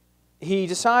he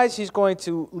decides he's going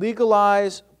to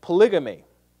legalize polygamy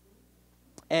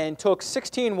and took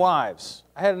 16 wives.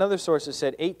 I had another source that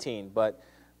said 18, but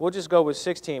we'll just go with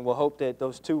 16. We'll hope that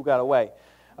those two got away.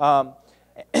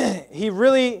 He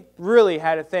really, really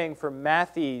had a thing for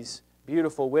Matthees'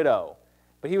 beautiful widow.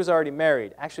 But he was already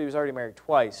married. Actually, he was already married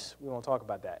twice. We won't talk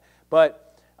about that.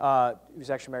 But he was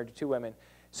actually married to 2 women.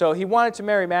 So he wanted to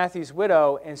marry Matthew's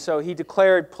widow, and so he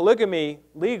declared polygamy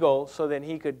legal so then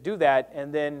he could do that.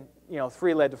 And then,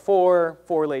 3 led to 4,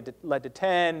 4 led to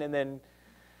 10, and then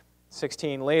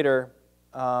 16 later,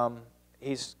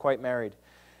 he's quite married.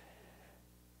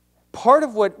 Part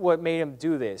of what made him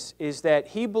do this is that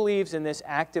he believes in this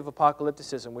active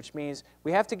apocalypticism, which means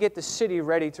we have to get the city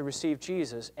ready to receive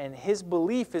Jesus, and his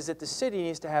belief is that the city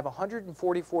needs to have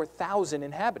 144,000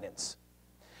 inhabitants.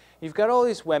 You've got all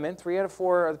these women, 3 out of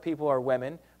 4 of the people are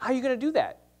women. How are you going to do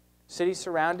that? City's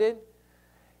surrounded.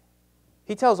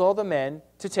 He tells all the men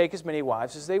to take as many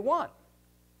wives as they want.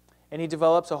 And he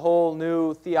develops a whole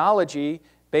new theology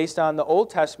based on the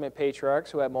Old Testament patriarchs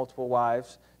who had multiple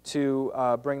wives to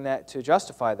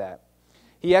justify that.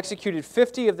 He executed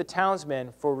 50 of the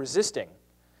townsmen for resisting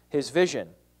his vision.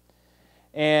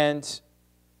 And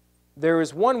there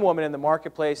was one woman in the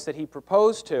marketplace that he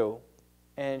proposed to,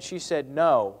 and she said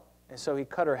no, and so he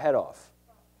cut her head off.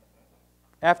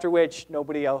 After which,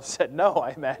 nobody else said no,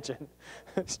 I imagine.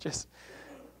 It's just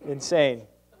insane.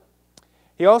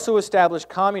 He also established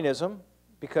communism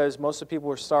because most of the people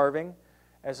were starving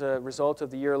as a result of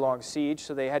the year-long siege,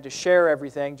 so they had to share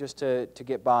everything just to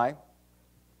get by.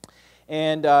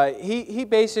 And he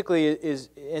basically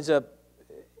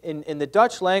in the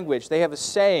Dutch language, they have a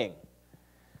saying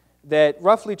that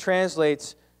roughly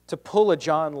translates to pull a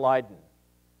John Leyden,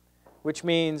 which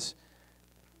means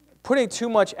putting too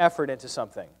much effort into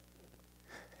something,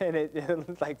 and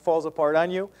it like falls apart on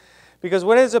you. Because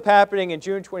what ends up happening in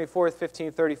June 24th,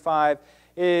 1535,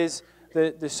 is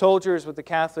the soldiers with the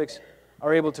Catholics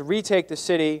are able to retake the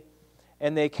city,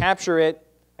 and they capture it.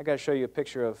 I got to show you a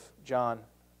picture of John.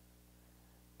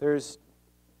 There's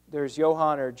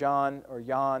Johann or John or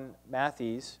Jan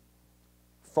Matthys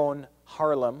von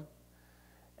Haarlem,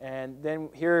 and then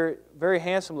here, very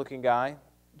handsome-looking guy,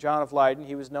 John of Leyden.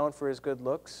 He was known for his good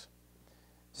looks.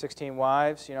 16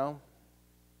 wives,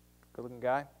 good-looking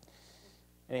guy.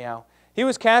 Anyhow, he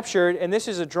was captured, and this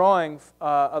is a drawing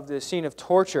of the scene of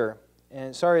torture.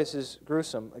 And sorry, this is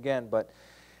gruesome again, but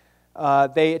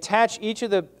they attach each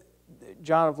of the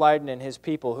John of Leyden and his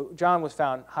people. John was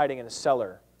found hiding in a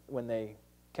cellar when they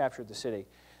captured the city.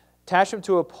 Attached him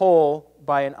to a pole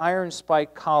by an iron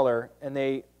spike collar, and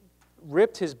they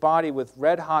ripped his body with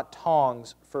red-hot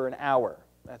tongs for an hour.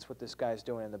 That's what this guy's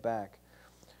doing in the back.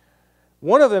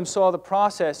 One of them saw the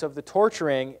process of the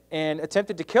torturing and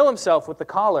attempted to kill himself with the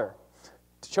collar,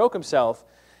 to choke himself,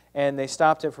 and they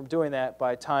stopped him from doing that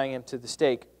by tying him to the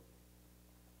stake.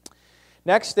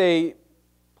 Next, they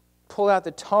pulled out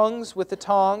the tongues with the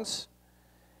tongs,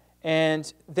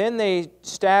 and then they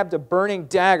stabbed a burning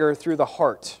dagger through the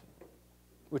heart,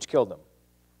 which killed him.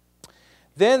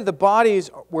 Then the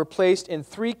bodies were placed in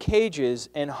 3 cages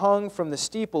and hung from the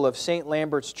steeple of St.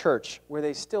 Lambert's Church, where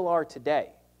they still are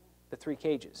today. The 3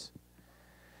 cages.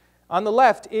 On the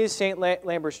left is St.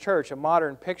 Lambert's Church, a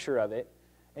modern picture of it.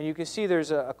 And you can see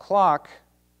there's a clock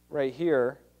right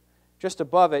here. Just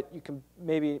above it, you can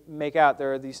maybe make out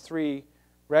there are these 3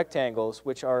 rectangles,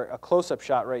 which are a close-up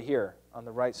shot right here on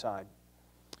the right side.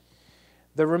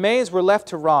 The remains were left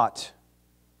to rot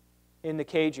in the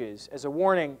cages as a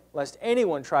warning lest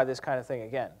anyone try this kind of thing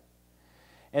again.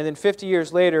 And then 50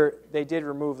 years later, they did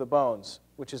remove the bones,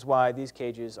 which is why these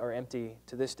cages are empty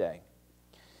to this day.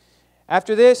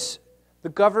 After this, the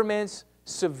governments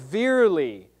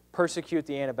severely persecute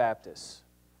the Anabaptists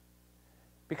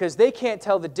because they can't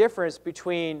tell the difference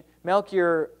between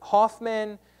Melchior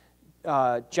Hoffman,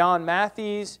 John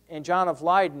Matthys, and John of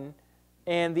Leyden,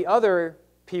 and the other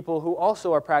people who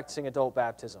also are practicing adult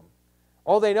baptism.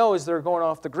 All they know is they're going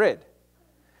off the grid.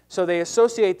 So they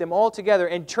associate them all together,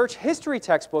 and church history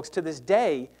textbooks to this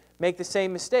day make the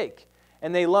same mistake.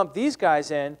 And they lump these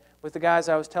guys in with the guys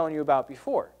I was telling you about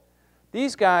before.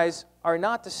 These guys are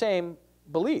not the same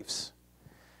beliefs.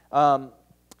 And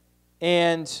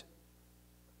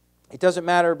it doesn't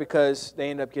matter because they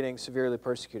end up getting severely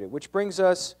persecuted. Which brings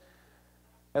us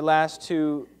at last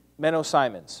to Menno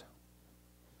Simons.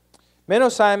 Menno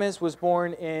Simons was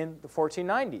born in the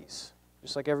 1490s,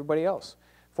 just like everybody else.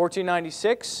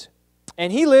 1496,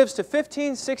 and he lives to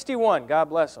 1561, God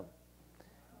bless him,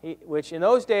 which in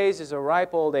those days is a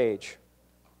ripe old age.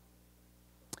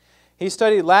 He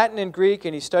studied Latin and Greek,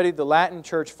 and he studied the Latin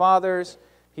church fathers.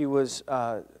 He was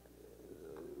a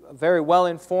very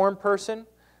well-informed person.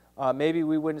 Maybe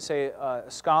we wouldn't say a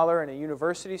scholar in a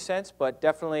university sense, but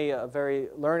definitely a very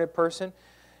learned person.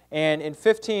 And in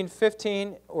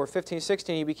 1515 or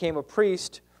 1516, he became a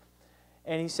priest,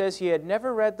 and he says he had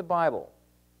never read the Bible.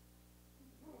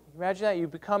 Imagine that. You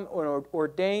become an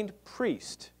ordained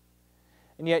priest.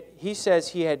 And yet he says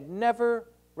he had never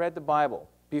read the Bible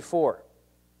before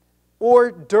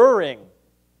or during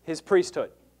his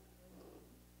priesthood,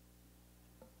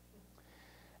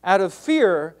 out of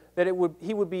fear that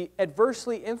he would be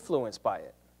adversely influenced by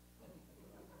it.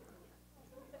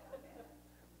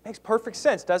 Makes perfect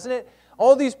sense, doesn't it?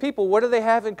 All these people, what do they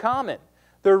have in common?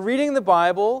 They're reading the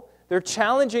Bible, they're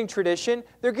challenging tradition,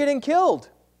 they're getting killed.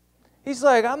 He's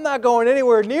like, I'm not going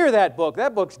anywhere near that book.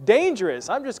 That book's dangerous.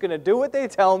 I'm just going to do what they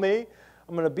tell me.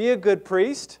 I'm going to be a good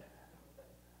priest,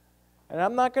 and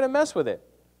I'm not going to mess with it.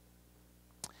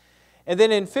 And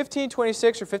then in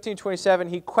 1526 or 1527,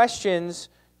 he questions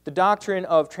the doctrine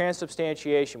of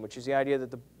transubstantiation, which is the idea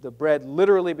that the bread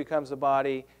literally becomes the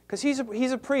body. Because he's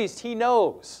a priest. He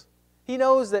knows. He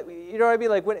knows that, you know what I mean?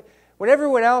 Like when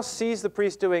everyone else sees the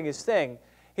priest doing his thing,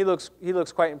 he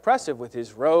looks quite impressive with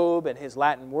his robe and his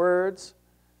Latin words,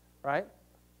 right?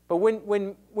 But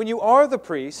when you are the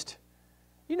priest,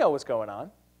 you know what's going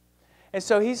on. And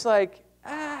so he's like,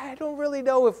 I don't really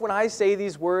know if when I say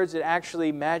these words, it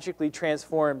actually magically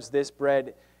transforms this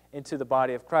bread into the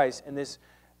body of Christ and this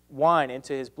wine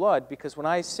into his blood, because when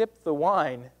I sip the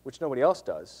wine, which nobody else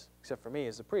does, except for me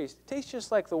as a priest, it tastes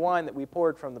just like the wine that we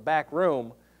poured from the back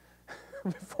room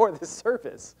before the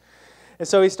service. And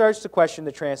so he starts to question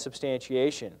the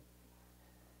transubstantiation.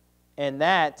 And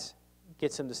that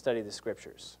gets him to study the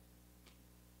Scriptures.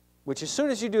 Which as soon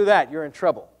as you do that, you're in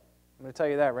trouble. I'm going to tell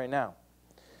you that right now.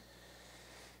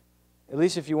 At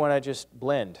least if you want to just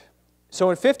blend. So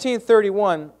in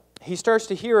 1531, he starts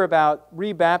to hear about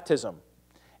rebaptism.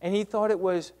 And he thought it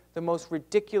was the most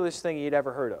ridiculous thing he'd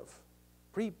ever heard of.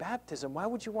 Rebaptism? Why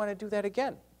would you want to do that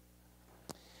again?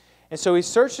 And so he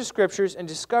searched the Scriptures and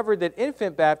discovered that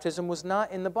infant baptism was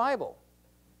not in the Bible.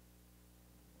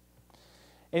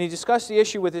 And he discussed the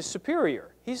issue with his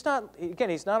superior. He's not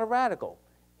a radical.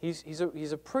 He's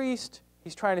a priest.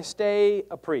 He's trying to stay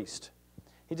a priest.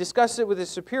 He discussed it with his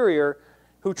superior,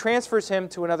 who transfers him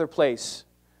to another place.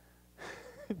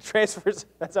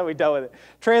 That's how we dealt with it.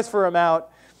 Transfer him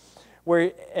out.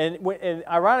 And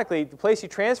ironically, the place he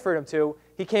transferred him to,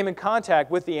 he came in contact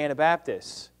with the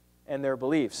Anabaptists and their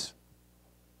beliefs.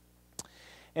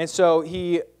 And so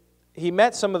he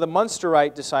met some of the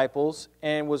Münsterite disciples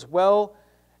and was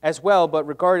but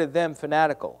regarded them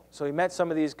fanatical. So he met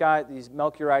some of these guys, these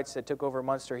Melchiorites that took over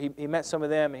Münster. He met some of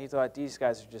them and he thought, these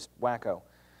guys are just wacko.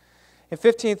 In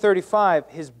 1535,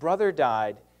 his brother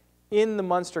died in the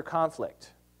Münster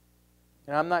conflict.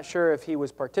 And I'm not sure if he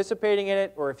was participating in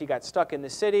it or if he got stuck in the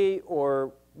city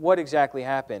or what exactly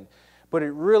happened. But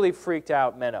it really freaked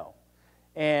out Menno.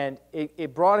 And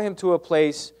it brought him to a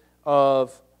place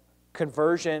of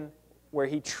conversion where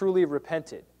he truly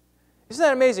repented. Isn't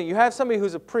that amazing? You have somebody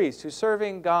who's a priest, who's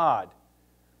serving God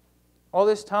all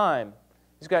this time.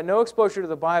 He's got no exposure to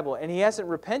the Bible, and he hasn't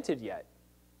repented yet.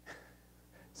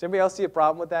 Does anybody else see a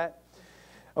problem with that?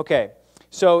 Okay,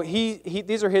 so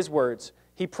these are his words.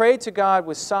 He prayed to God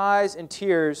with sighs and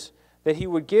tears that he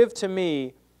would give to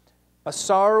me, a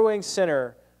sorrowing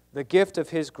sinner, the gift of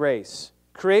his grace.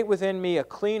 Create within me a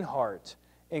clean heart,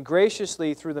 and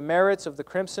graciously, through the merits of the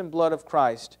crimson blood of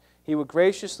Christ, he would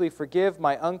graciously forgive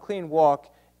my unclean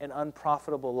walk and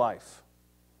unprofitable life.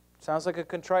 Sounds like a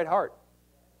contrite heart.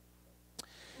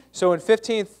 So in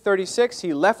 1536,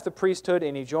 he left the priesthood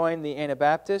and he joined the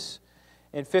Anabaptists.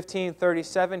 In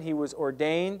 1537, he was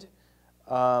ordained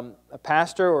a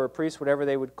pastor or a priest, whatever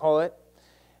they would call it.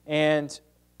 And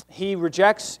he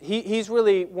rejects, he's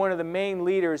really one of the main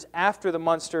leaders after the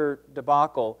Münster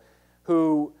debacle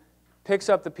who picks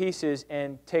up the pieces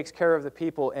and takes care of the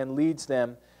people and leads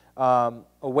them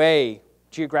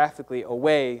geographically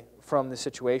away from the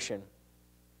situation.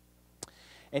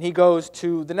 And he goes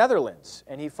to the Netherlands,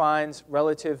 and he finds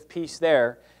relative peace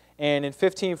there. And in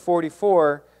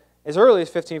 1544, as early as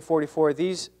 1544,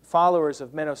 these followers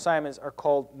of Menno Simons are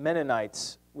called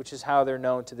Mennonites, which is how they're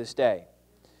known to this day.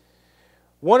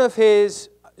 One of his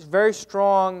very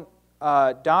strong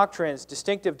doctrines,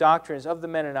 distinctive doctrines of the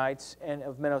Mennonites and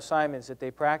of Menno Simons that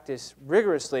they practice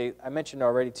rigorously, I mentioned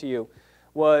already to you,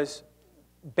 was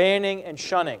banning and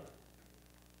shunning.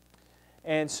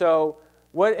 And so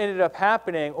what ended up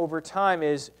happening over time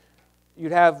is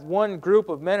you'd have one group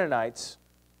of Mennonites,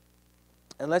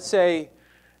 and let's say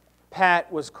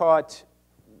Pat was caught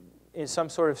in some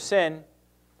sort of sin,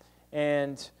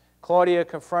 and Claudia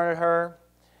confronted her,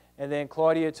 and then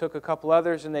Claudia took a couple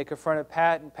others, and they confronted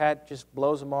Pat, and Pat just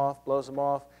blows them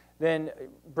off, then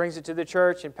brings it to the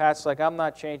church, and Pat's like, I'm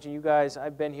not changing. You guys,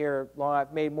 I've been here long.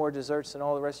 I've made more desserts than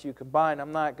all the rest of you combined.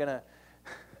 I'm not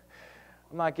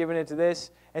giving it to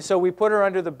this. And so we put her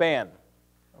under the ban,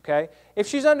 Okay? If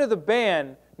she's under the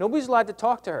ban, nobody's allowed to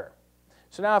talk to her.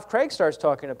 So now if Craig starts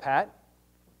talking to Pat,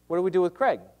 what do we do with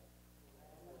Craig?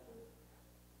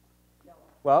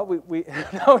 Well,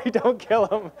 no, we don't kill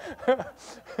him.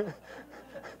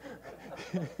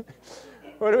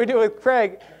 What do we do with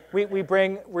Craig? We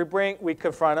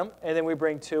confront him, and then we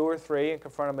bring 2 or 3 and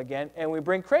confront him again, and we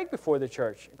bring Craig before the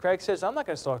church. And Craig says, I'm not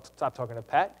going to stop talking to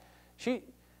Pat. This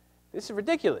is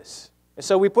ridiculous. And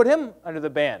so we put him under the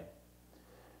ban.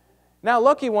 Now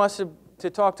Lucky wants to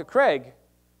talk to Craig.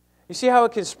 You see how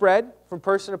it can spread from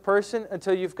person to person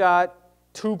until you've got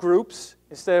 2 groups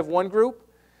instead of 1 group?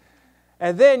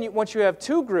 And then once you have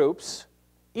 2 groups,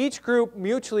 each group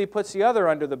mutually puts the other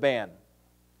under the ban.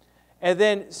 And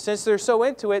then since they're so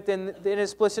into it, then it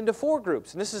splits into 4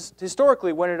 groups. And this is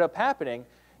historically what ended up happening.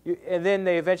 And then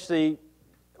they eventually,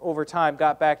 over time,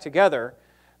 got back together.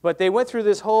 But they went through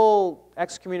this whole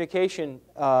excommunication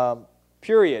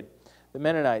period, the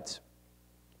Mennonites,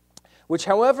 which,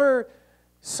 however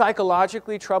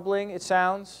psychologically troubling it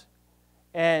sounds,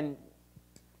 and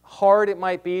hard it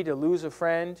might be to lose a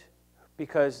friend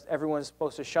because everyone's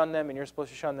supposed to shun them and you're supposed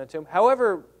to shun them too.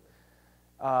 However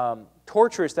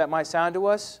torturous that might sound to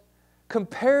us,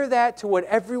 compare that to what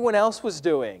everyone else was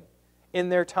doing in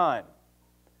their time.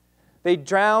 They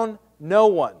drown no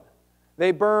one.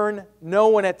 They burn no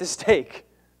one at the stake.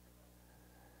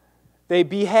 They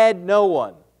behead no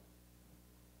one.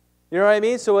 You know what I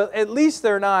mean? So at least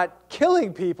they're not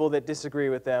killing people that disagree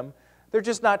with them. They're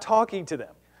just not talking to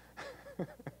them.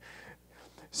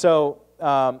 So,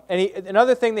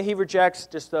 another thing that he rejects,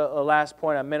 just a last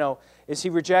point on Menno, is he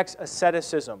rejects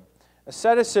asceticism.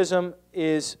 Asceticism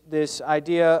is this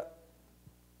idea,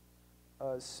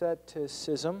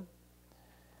 asceticism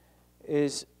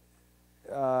is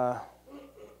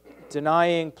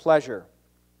denying pleasure.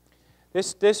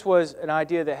 This was an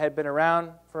idea that had been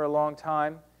around for a long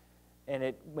time, and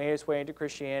it made its way into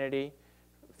Christianity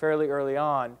fairly early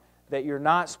on, that you're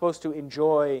not supposed to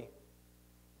enjoy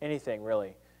anything,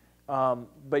 really.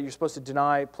 But you're supposed to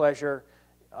deny pleasure,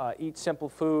 eat simple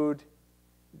food,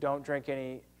 don't drink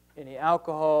any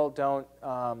alcohol, don't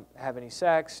have any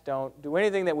sex, don't do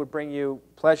anything that would bring you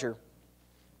pleasure,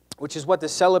 which is what the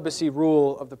celibacy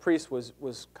rule of the priest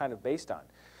was kind of based on.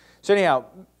 So anyhow,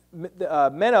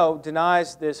 Menno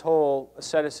denies this whole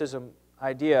asceticism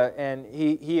idea, and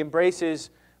he embraces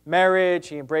marriage,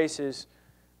 he embraces,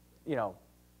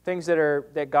 things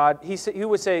that God, he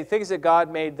would say things that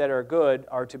God made that are good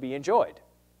are to be enjoyed.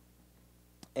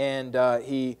 And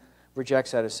he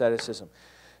rejects that asceticism.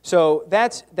 So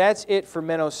that's it for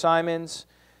Menno Simons.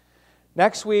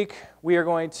 Next week, we are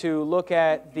going to look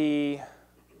at the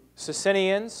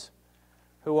Socinians,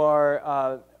 who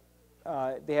are,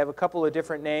 they have a couple of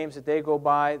different names that they go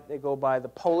by. They go by the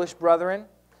Polish Brethren.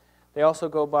 They also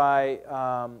go by,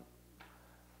 I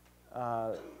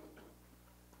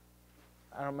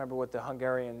don't remember what the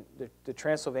Hungarian, the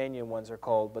Transylvanian ones are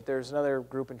called, but there's another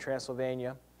group in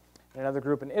Transylvania and another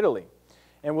group in Italy.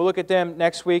 And we'll look at them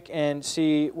next week and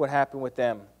see what happened with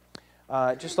them.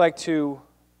 Just like to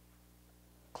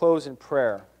close in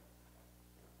prayer.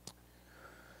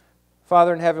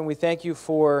 Father in heaven, we thank you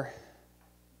for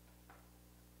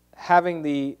having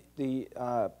the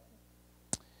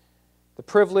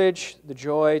privilege, the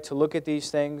joy to look at these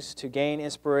things, to gain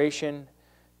inspiration,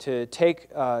 to take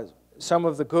some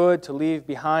of the good, to leave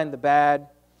behind the bad.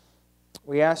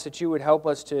 We ask that you would help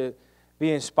us to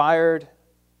be inspired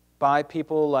by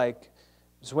people like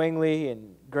Zwingli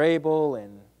and Grable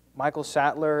and Michael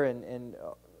Sattler and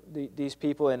these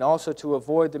people, and also to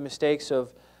avoid the mistakes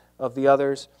of the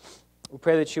others. We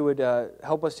pray that you would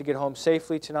help us to get home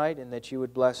safely tonight and that you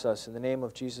would bless us. In the name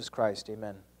of Jesus Christ,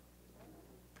 amen.